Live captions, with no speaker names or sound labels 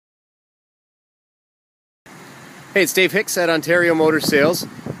Hey, it's Dave Hicks at Ontario Motor Sales,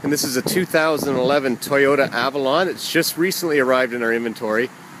 and this is a 2011 Toyota Avalon. It's just recently arrived in our inventory.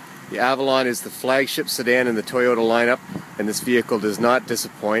 The Avalon is the flagship sedan in the Toyota lineup, and this vehicle does not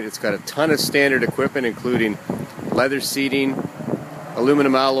disappoint. It's got a ton of standard equipment, including leather seating,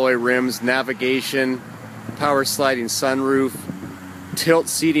 aluminum alloy rims, navigation, power sliding sunroof, tilt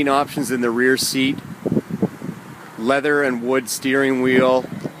seating options in the rear seat, leather and wood steering wheel,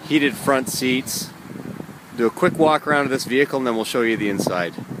 heated front seats. Do a quick walk around of this vehicle and then we'll show you the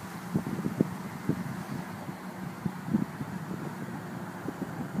inside.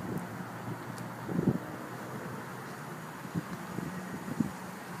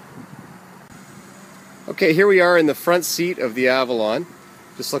 Okay, here we are in the front seat of the Avalon.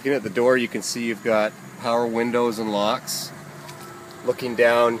 Just looking at the door, you can see you've got power windows and locks. Looking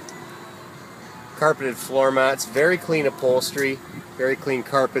down, carpeted floor mats, very clean upholstery, very clean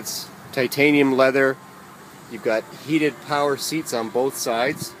carpets, titanium leather. You've got heated power seats on both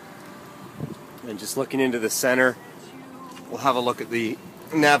sides. And just looking into the center, we'll have a look at the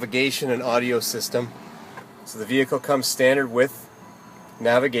navigation and audio system. So the vehicle comes standard with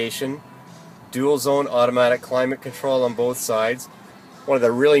navigation, dual zone automatic climate control on both sides. One of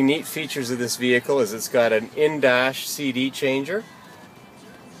the really neat features of this vehicle is it's got an in-dash CD changer.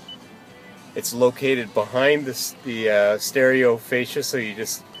 It's located behind the stereo fascia, so you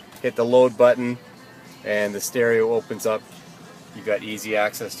just hit the load button and the stereo opens up. You've got easy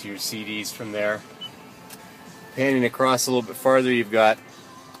access to your CDs from there. Panning across a little bit farther, you've got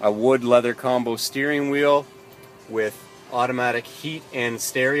a wood leather combo steering wheel with automatic heat and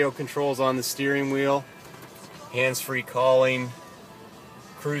stereo controls on the steering wheel, hands-free calling,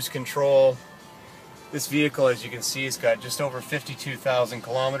 cruise control. This vehicle, as you can see, has got just over 52,000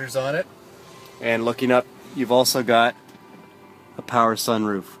 kilometers on it. And looking up, you've also got a power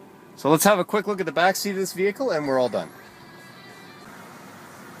sunroof. So let's have a quick look at the back seat of this vehicle and we're all done.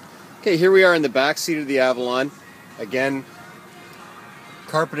 Okay, here we are in the back seat of the Avalon. Again,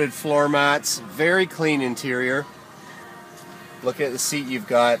 carpeted floor mats, very clean interior. Looking at the seat, you've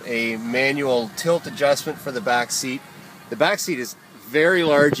got a manual tilt adjustment for the back seat. The back seat is very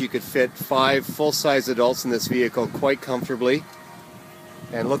large. You could fit 5 full-size adults in this vehicle quite comfortably.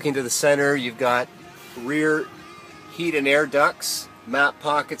 And looking to the center, you've got rear heat and air ducts, map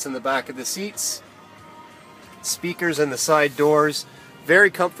pockets in the back of the seats, speakers in the side doors,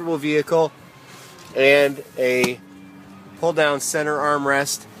 very comfortable vehicle, and a pull-down center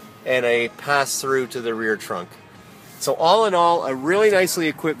armrest and a pass-through to the rear trunk. So all in all, a really nicely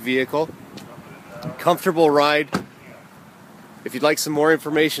equipped vehicle, comfortable ride. If you'd like some more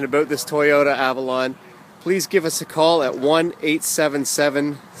information about this Toyota Avalon, please give us a call at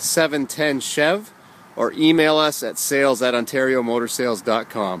 1-877-710-CHEV or email us at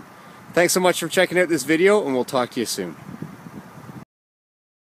sales@ontariomotorsales.com. Thanks so much for checking out this video, and we'll talk to you soon.